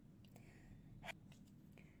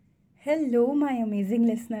Hello, my amazing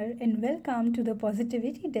listener, and welcome to the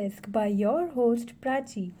Positivity Desk by your host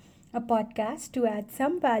Prachi, a podcast to add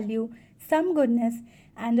some value, some goodness,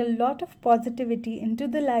 and a lot of positivity into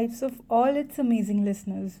the lives of all its amazing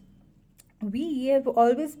listeners. We have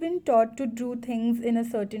always been taught to do things in a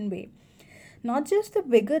certain way, not just the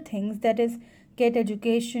bigger things, that is, get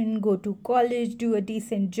education, go to college, do a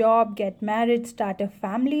decent job, get married, start a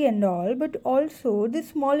family, and all, but also the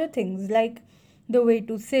smaller things like the way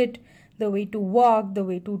to sit, the way to walk, the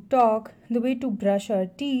way to talk, the way to brush our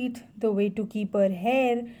teeth, the way to keep our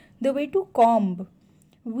hair, the way to comb.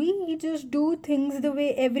 We just do things the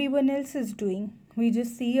way everyone else is doing. We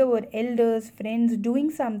just see our elders, friends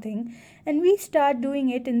doing something, and we start doing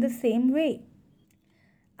it in the same way.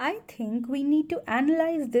 I think we need to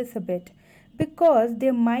analyze this a bit because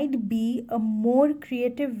there might be a more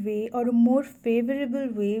creative way or a more favorable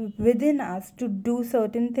way within us to do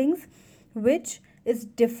certain things which is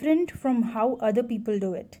different from how other people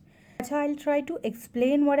do it. I'll try to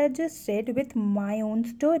explain what I just said with my own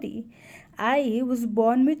story. I was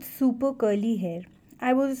born with super curly hair.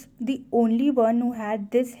 I was the only one who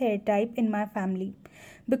had this hair type in my family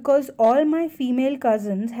because all my female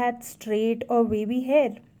cousins had straight or wavy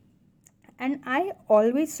hair, and I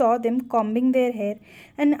always saw them combing their hair,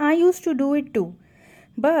 and I used to do it too.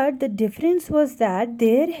 But the difference was that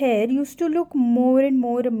their hair used to look more and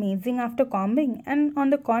more amazing after combing, and on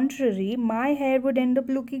the contrary, my hair would end up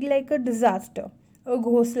looking like a disaster, a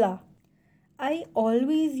ghosla. I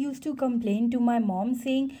always used to complain to my mom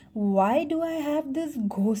saying, why do I have this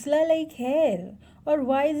ghosla like hair? Or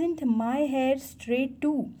why isn't my hair straight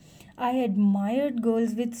too? I admired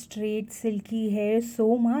girls with straight, silky hair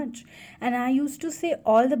so much, and I used to say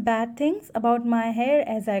all the bad things about my hair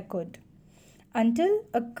as I could. Until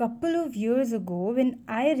a couple of years ago, when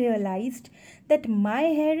I realized that my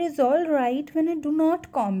hair is alright when I do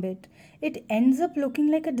not comb it. It ends up looking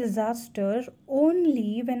like a disaster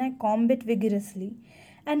only when I comb it vigorously.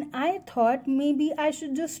 And I thought maybe I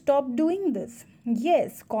should just stop doing this.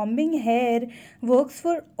 Yes, combing hair works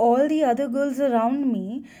for all the other girls around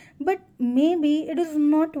me, but maybe it is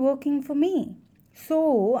not working for me.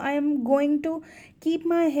 So I am going to keep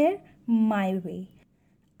my hair my way.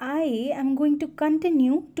 I am going to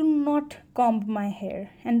continue to not comb my hair.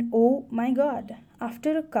 And oh my god,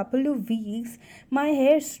 after a couple of weeks, my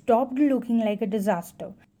hair stopped looking like a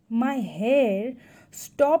disaster. My hair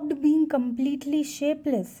stopped being completely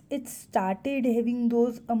shapeless. It started having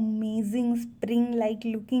those amazing spring like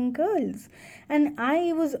looking curls. And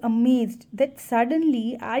I was amazed that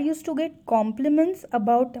suddenly I used to get compliments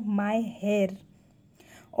about my hair.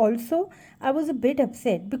 Also, I was a bit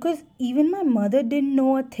upset because even my mother didn't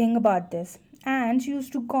know a thing about this. And she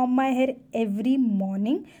used to comb my hair every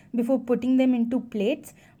morning before putting them into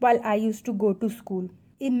plaits while I used to go to school.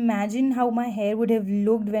 Imagine how my hair would have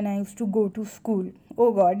looked when I used to go to school.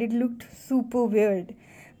 Oh god, it looked super weird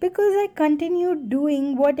because I continued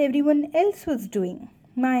doing what everyone else was doing.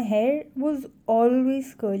 My hair was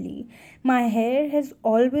always curly. My hair has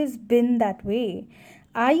always been that way.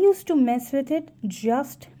 I used to mess with it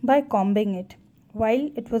just by combing it while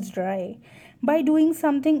it was dry, by doing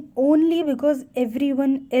something only because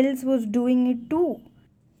everyone else was doing it too.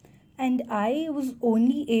 And I was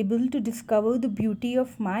only able to discover the beauty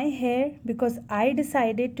of my hair because I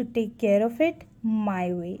decided to take care of it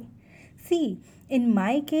my way. See, in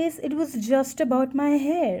my case, it was just about my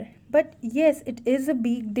hair. But yes, it is a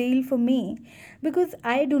big deal for me because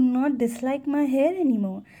I do not dislike my hair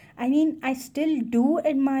anymore. I mean, I still do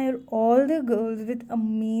admire all the girls with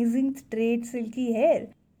amazing straight silky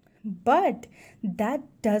hair. But that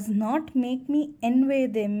does not make me envy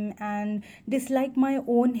them and dislike my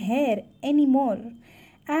own hair anymore.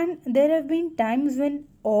 And there have been times when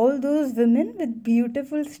all those women with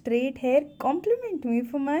beautiful straight hair compliment me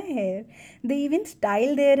for my hair. They even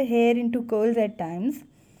style their hair into curls at times.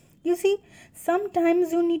 You see,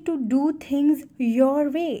 sometimes you need to do things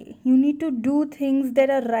your way. You need to do things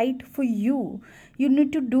that are right for you. You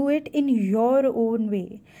need to do it in your own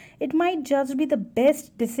way. It might just be the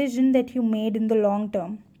best decision that you made in the long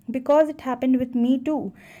term because it happened with me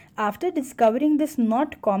too. After discovering this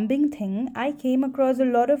not combing thing, I came across a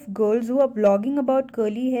lot of girls who are blogging about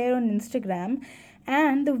curly hair on Instagram,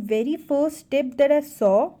 and the very first tip that I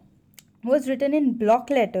saw was written in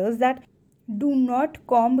block letters that do not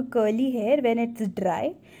comb curly hair when it's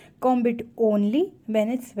dry, comb it only when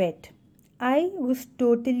it's wet. I was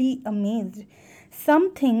totally amazed.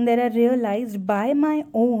 Something that I realized by my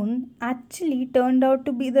own actually turned out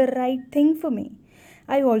to be the right thing for me.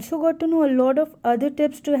 I also got to know a lot of other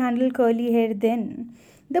tips to handle curly hair then.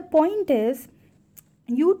 The point is,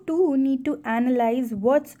 You too need to analyze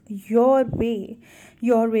what's your way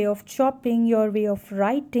of shopping, your way of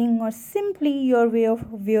writing, or simply your way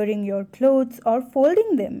of wearing your clothes or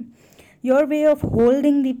folding them, your way of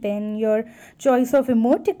holding the pen, your choice of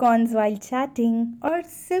emoticons while chatting, or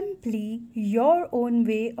simply your own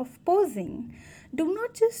way of posing. Do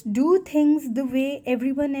not just do things the way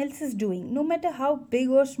everyone else is doing, no matter how big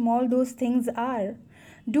or small those things are.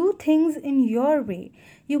 Do things in your way.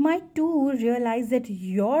 You might too realize that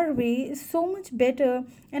your way is so much better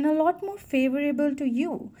and a lot more favorable to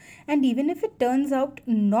you. And even if it turns out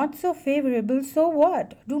not so favorable, so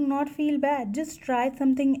what? Do not feel bad. Just try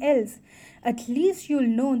something else. At least you'll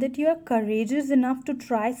know that you are courageous enough to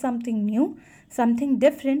try something new, something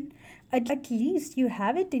different. At least you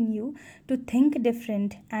have it in you to think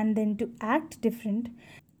different and then to act different.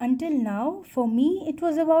 Until now, for me, it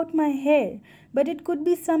was about my hair, but it could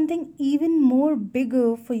be something even more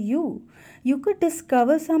bigger for you. You could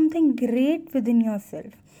discover something great within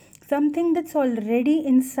yourself, something that's already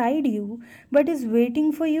inside you but is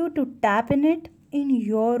waiting for you to tap in it in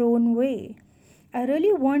your own way. I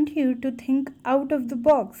really want you to think out of the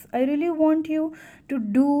box. I really want you to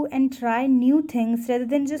do and try new things rather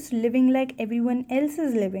than just living like everyone else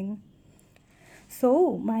is living.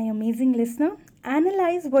 So, my amazing listener,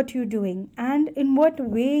 analyze what you're doing and in what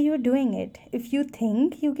way you're doing it. If you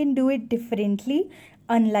think you can do it differently,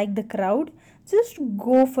 unlike the crowd, just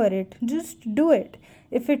go for it. Just do it.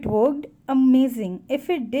 If it worked, amazing. If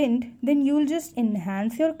it didn't, then you'll just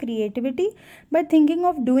enhance your creativity by thinking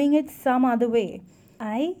of doing it some other way.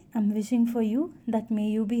 I am wishing for you that may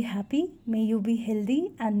you be happy, may you be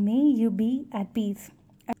healthy, and may you be at peace.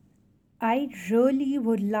 I really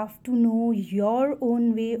would love to know your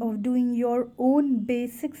own way of doing your own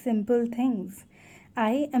basic simple things.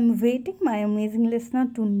 I am waiting, my amazing listener,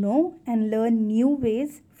 to know and learn new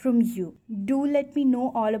ways from you. Do let me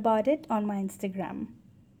know all about it on my Instagram.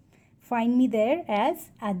 Find me there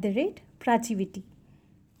as @Prachiviti.